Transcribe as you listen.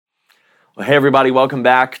Well, hey, everybody, welcome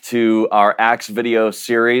back to our Acts video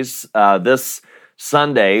series. This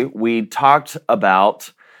Sunday, we talked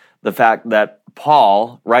about the fact that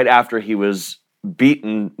Paul, right after he was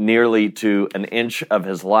beaten nearly to an inch of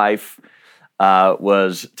his life,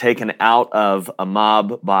 was taken out of a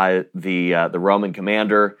mob by the Roman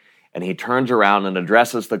commander, and he turns around and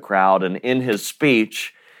addresses the crowd, and in his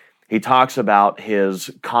speech, he talks about his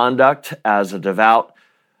conduct as a devout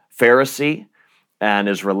Pharisee, and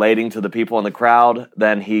is relating to the people in the crowd.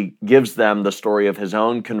 Then he gives them the story of his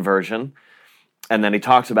own conversion. And then he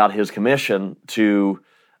talks about his commission to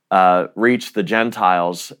reach the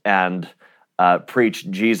Gentiles and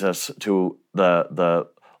preach Jesus to the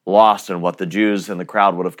lost and what the Jews in the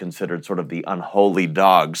crowd would have considered sort of the unholy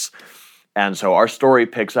dogs. And so our story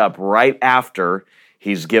picks up right after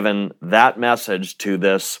he's given that message to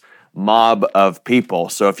this mob of people.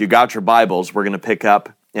 So if you got your Bibles, we're going to pick up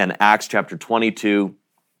in Acts chapter 22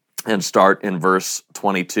 and start in verse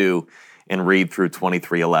 22 and read through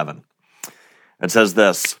 23:11. It says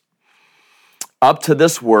this: "Up to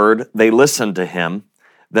this word they listened to him.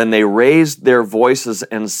 Then they raised their voices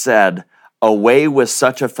and said, 'Away with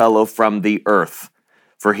such a fellow from the earth,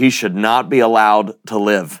 for he should not be allowed to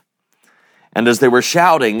live.' And as they were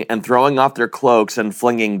shouting and throwing off their cloaks and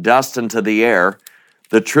flinging dust into the air,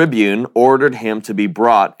 the tribune ordered him to be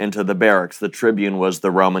brought into the barracks." The tribune was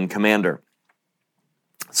the Roman commander,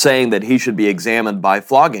 saying that he should be examined by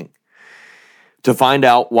flogging to find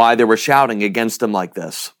out why they were shouting against him like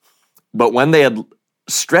this. But when they had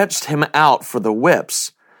stretched him out for the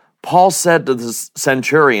whips, Paul said to the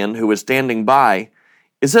centurion who was standing by,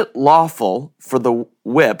 "Is it lawful for the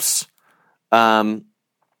whips, is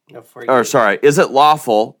it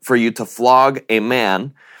lawful for you to flog a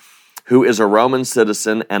man who is a Roman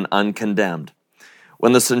citizen and uncondemned?"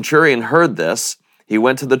 When the centurion heard this, he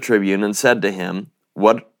went to the tribune and said to him,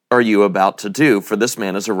 "What are you about to do? For this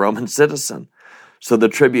man is a Roman citizen." So the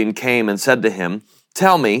tribune came and said to him,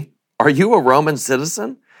 "Tell me, are you a Roman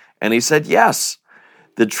citizen?" And he said, "Yes."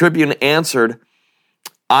 The tribune answered,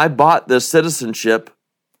 "I bought this citizenship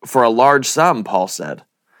for a large sum," Paul said,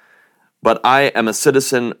 "but I am a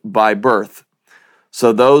citizen by birth."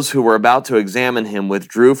 So those who were about to examine him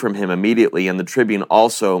withdrew from him immediately, and the tribune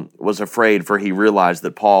also was afraid, for he realized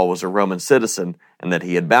that Paul was a Roman citizen and that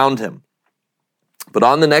he had bound him. But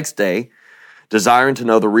on the next day, desiring to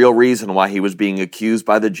know the real reason why he was being accused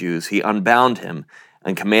by the Jews, he unbound him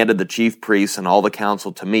and commanded the chief priests and all the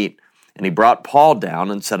council to meet, and he brought Paul down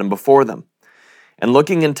and set him before them. And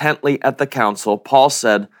looking intently at the council, Paul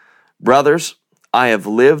said, "Brothers, I have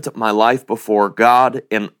lived my life before God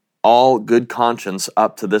in all good conscience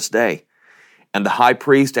up to this day." And the high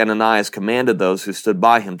priest Ananias commanded those who stood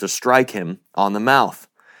by him to strike him on the mouth.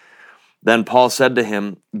 Then Paul said to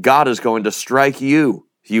him, "God is going to strike you,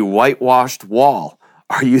 you whitewashed wall.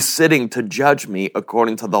 Are you sitting to judge me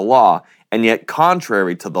according to the law, and yet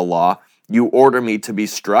contrary to the law, you order me to be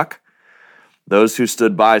struck?" Those who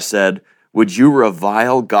stood by said, "Would you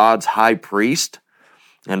revile God's high priest?"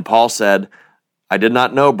 And Paul said, "I did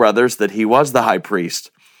not know, brothers, that he was the high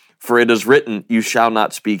priest. For it is written, 'You shall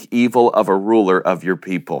not speak evil of a ruler of your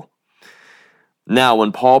people.'" Now,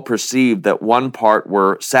 when Paul perceived that one part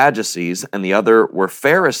were Sadducees and the other were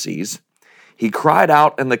Pharisees, he cried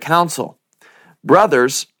out in the council,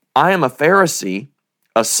 "Brothers, I am a Pharisee,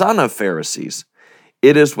 a son of Pharisees.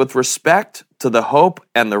 It is with respect to the hope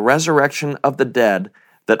and the resurrection of the dead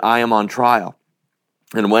that I am on trial."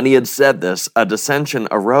 And when he had said this, a dissension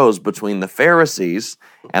arose between the Pharisees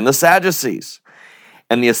and the Sadducees,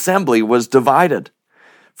 and the assembly was divided.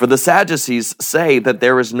 For the Sadducees say that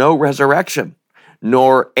there is no resurrection,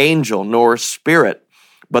 nor angel, nor spirit,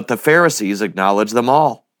 but the Pharisees acknowledge them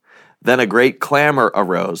all. Then a great clamor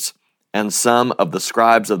arose, and some of the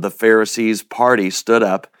scribes of the Pharisees' party stood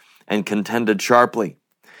up and contended sharply.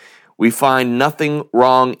 "We find nothing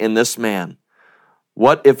wrong in this man.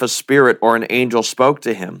 What if a spirit or an angel spoke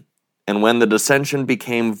to him?" And when the dissension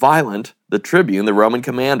became violent, the tribune, the Roman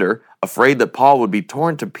commander, afraid that Paul would be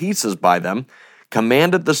torn to pieces by them,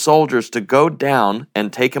 commanded the soldiers to go down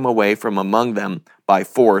and take him away from among them by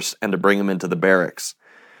force and to bring him into the barracks.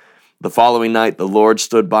 The following night the Lord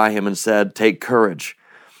stood by him and said, "Take courage,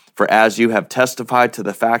 for as you have testified to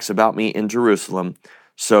the facts about me in Jerusalem,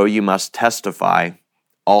 so you must testify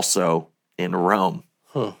also in Rome."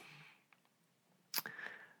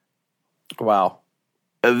 Wow.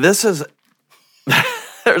 This is,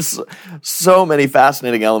 there's so many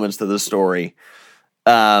fascinating elements to this story.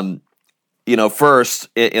 First,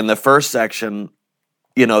 in the first section,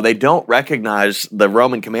 they don't recognize, the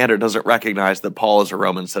Roman commander doesn't recognize that Paul is a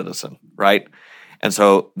Roman citizen, right? And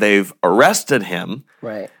so they've arrested him.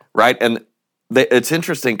 Right. right? And it's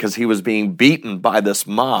interesting because he was being beaten by this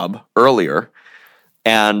mob earlier,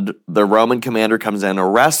 and the Roman commander comes in,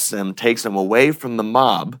 arrests him, takes him away from the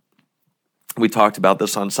mob. We talked about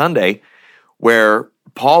this on Sunday, where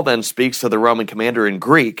Paul then speaks to the Roman commander in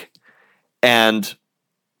Greek, and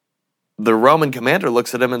the Roman commander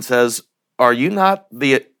looks at him and says, "Are you not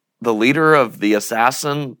the leader of the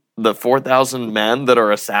assassin, the 4,000 men that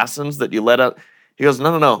are assassins that you led out?" He goes,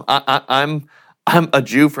 "No. I'm a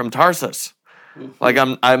Jew from Tarsus. Like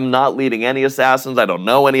I'm not leading any assassins. I don't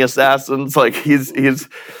know any assassins." Like he's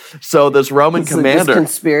so this Roman commander, like this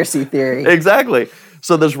conspiracy theory. Exactly.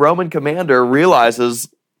 So this Roman commander realizes,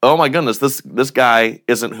 oh my goodness, this guy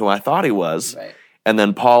isn't who I thought he was. Right. And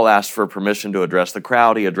then Paul asks for permission to address the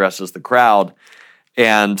crowd. He addresses the crowd.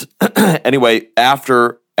 And anyway,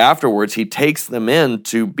 afterwards, he takes them in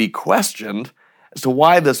to be questioned as to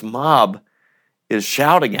why this mob is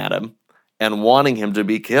shouting at him and wanting him to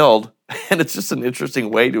be killed. And it's just an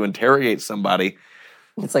interesting way to interrogate somebody.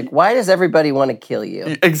 It's like, why does everybody want to kill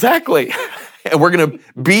you? Exactly. And we're going to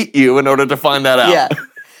beat you in order to find that out. Yeah.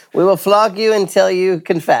 We will flog you until you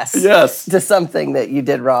confess to something that you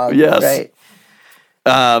did wrong. Yes. Right.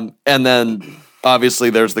 And then obviously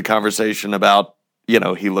there's the conversation about,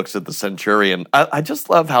 he looks at the centurion. I just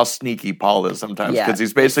love how sneaky Paul is sometimes, because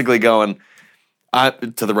he's basically going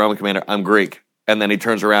to the Roman commander, "I'm Greek." And then he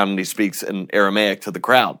turns around and he speaks in Aramaic to the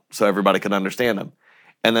crowd so everybody can understand him.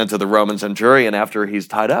 And then to the Roman centurion, after he's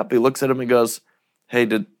tied up, he looks at him and goes, "Hey,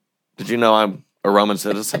 did you know I'm a Roman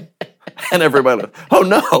citizen?" And everybody, "Oh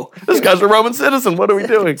no, this guy's a Roman citizen. What are we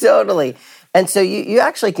doing?" Totally. And so you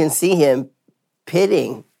actually can see him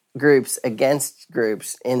pitting groups against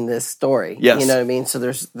groups in this story. Yes. You know what I mean? So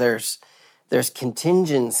there's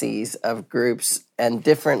contingencies of groups and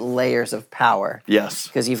different layers of power. Yes.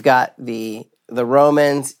 Because you've got the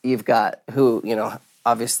Romans, you've got who,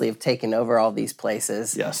 obviously have taken over all these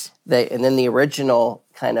places. Yes. And then the original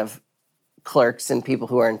kind of clerks and people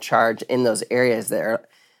who are in charge in those areas that are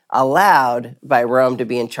allowed by Rome to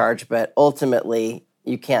be in charge, but ultimately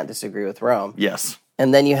you can't disagree with Rome. Yes.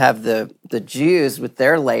 And then you have the Jews with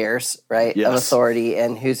their layers, right, of authority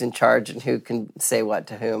and who's in charge and who can say what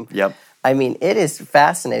to whom. Yep. I mean, it is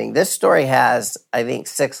fascinating. This story has, I think,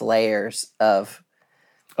 6 layers of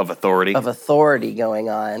authority going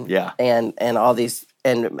on. Yeah. And all these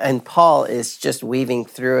and Paul is just weaving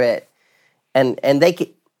through it. And they could,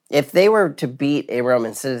 if they were to beat a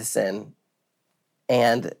Roman citizen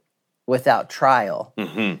and without trial.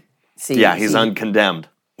 Mm-hmm. He's uncondemned.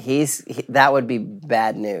 That would be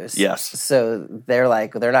bad news. Yes. So they're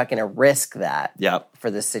not going to risk that for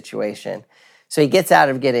this situation. So he gets out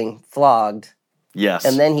of getting flogged. Yes.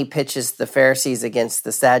 And then he pitches the Pharisees against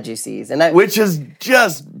the Sadducees. Which is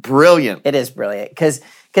just brilliant. It is brilliant. Because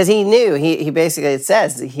he knew, he basically, it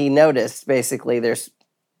says, he noticed basically there's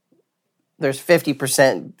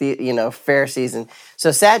 50% Pharisees, and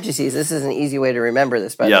so Sadducees. This is an easy way to remember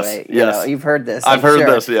this, by the way. You've heard this. I've heard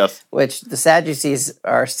this. Yes. Which the Sadducees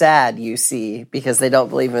are sad, you see, because they don't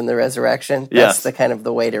believe in the resurrection. That's the kind of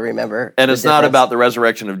the way to remember. And it's not about the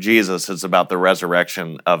resurrection of Jesus; it's about the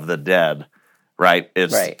resurrection of the dead, right?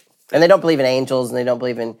 Right. And they don't believe in angels, and they don't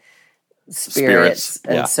believe in spirits.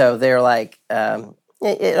 And so they're like,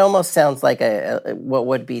 it almost sounds like what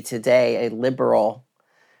would be today a liberal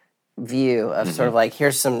view of sort of like,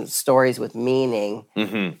 here's some stories with meaning,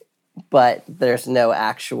 but there's no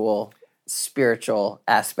actual spiritual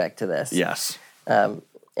aspect to this. Yes. And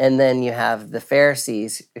then you have the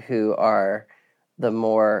Pharisees, who are the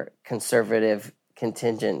more conservative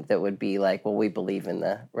contingent that would be like, well, we believe in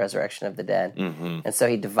the resurrection of the dead. And so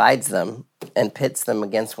he divides them and pits them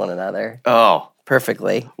against one another. Oh.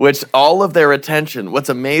 Perfectly. Which all of their attention, what's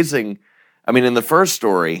amazing, I mean, in the first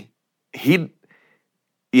story, he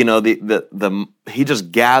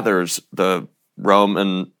just gathers the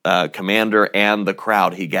Roman commander and the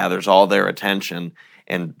crowd. He gathers all their attention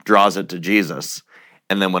and draws it to Jesus.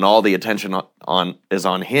 And then when all the attention is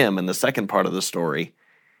on him in the second part of the story,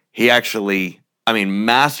 he actually,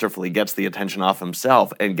 masterfully gets the attention off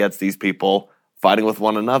himself and gets these people fighting with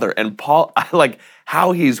one another. And Paul,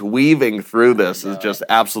 how he's weaving through this is just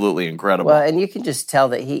absolutely incredible. Well, and you can just tell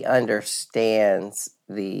that he understands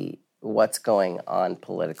what's going on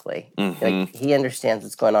politically. Like, he understands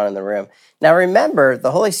what's going on in the room. Now, remember,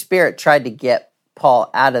 the Holy Spirit tried to get Paul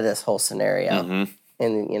out of this whole scenario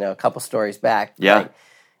in a couple stories back. Yeah. Right?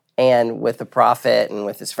 And with the prophet and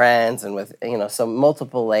with his friends and with, so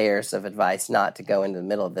multiple layers of advice not to go into the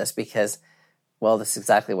middle of this because, well, this is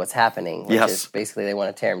exactly what's happening, which is basically they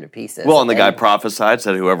want to tear him to pieces. Well, and the guy prophesied,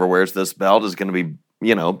 said whoever wears this belt is going to be,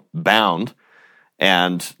 bound.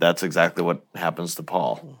 And that's exactly what happens to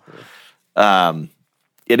Paul.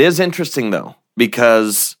 It is interesting, though,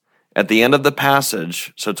 because at the end of the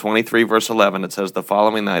passage, so 23 verse 11, it says, the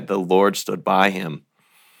following night the Lord stood by him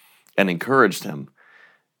and encouraged him.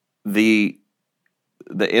 The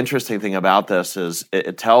interesting thing about this is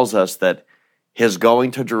it tells us that his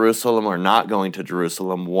going to Jerusalem or not going to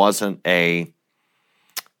Jerusalem wasn't a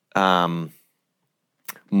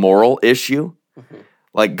moral issue. Mm-hmm.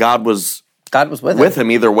 Like God was with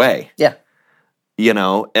him either way. Yeah. You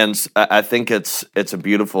know, and I think it's a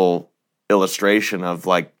beautiful illustration of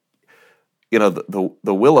like, you know,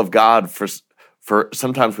 the will of God for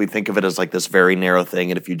sometimes we think of it as like this very narrow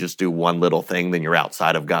thing, and if you just do one little thing, then you're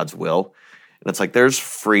outside of God's will. And it's like there's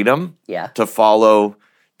freedom to follow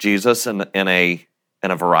Jesus in a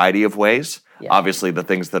variety of ways. Yeah. Obviously, the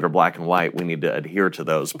things that are black and white, we need to adhere to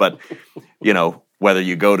those. But, you know, whether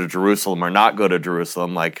you go to Jerusalem or not go to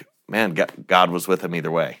Jerusalem, like, man, God was with him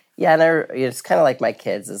either way. Yeah, and it's kind of like my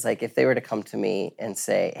kids. It's like if they were to come to me and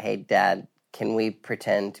say, hey, Dad, can we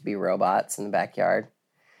pretend to be robots in the backyard?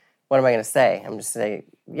 What am I going to say? I'm just saying,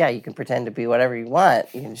 yeah, you can pretend to be whatever you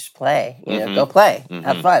want. You can just play. You know, go play.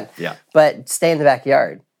 Have fun. Yeah. But stay in the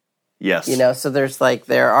backyard. Yes. You know, so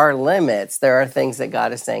there are limits. There are things that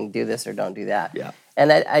God is saying, do this or don't do that. Yeah.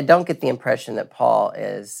 And I don't get the impression that Paul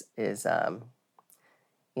is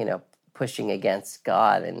you know, pushing against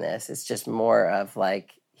God in this. It's just more of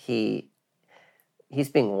like he's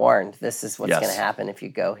being warned. This is what's going to happen if you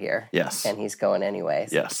go here. Yes. And he's going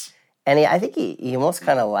anyways. Yes. And I think he almost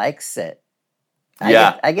kind of likes it.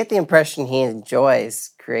 I get the impression he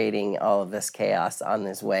enjoys creating all of this chaos on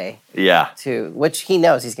his way. Yeah. To which he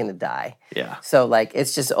knows he's going to die. Yeah. So like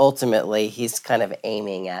it's just ultimately he's kind of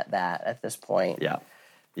aiming at that at this point. Yeah.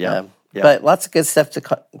 Yeah. Yeah. But lots of good stuff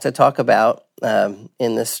to talk about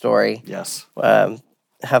in this story. Yes.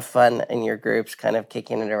 Have fun in your groups, kind of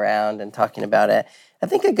kicking it around and talking about it. I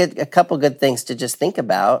think a couple good things to just think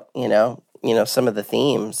about. You know, some of the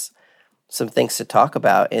themes. Some things to talk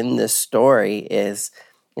about in this story is,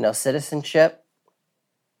 you know, citizenship.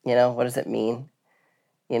 You know, what does it mean,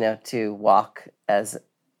 you know, to walk as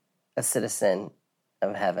a citizen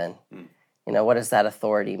of heaven? You know, what does that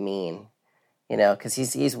authority mean? You know, because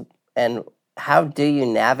he's and how do you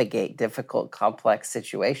navigate difficult, complex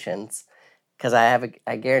situations? Because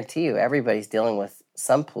I guarantee you, everybody's dealing with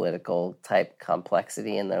some political type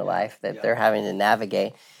complexity in their life that they're having to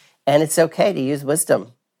navigate, and it's okay to use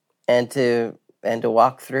wisdom. And to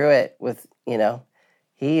walk through it with, you know,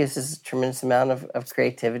 he uses a tremendous amount of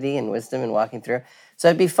creativity and wisdom in walking through. So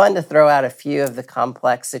it'd be fun to throw out a few of the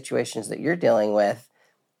complex situations that you're dealing with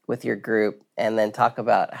your group, and then talk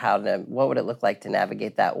about what would it look like to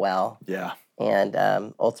navigate that well. Yeah. And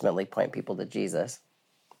ultimately point people to Jesus.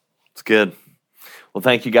 It's good. Well,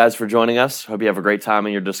 thank you guys for joining us. Hope you have a great time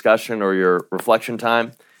in your discussion or your reflection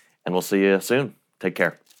time, and we'll see you soon. Take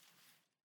care.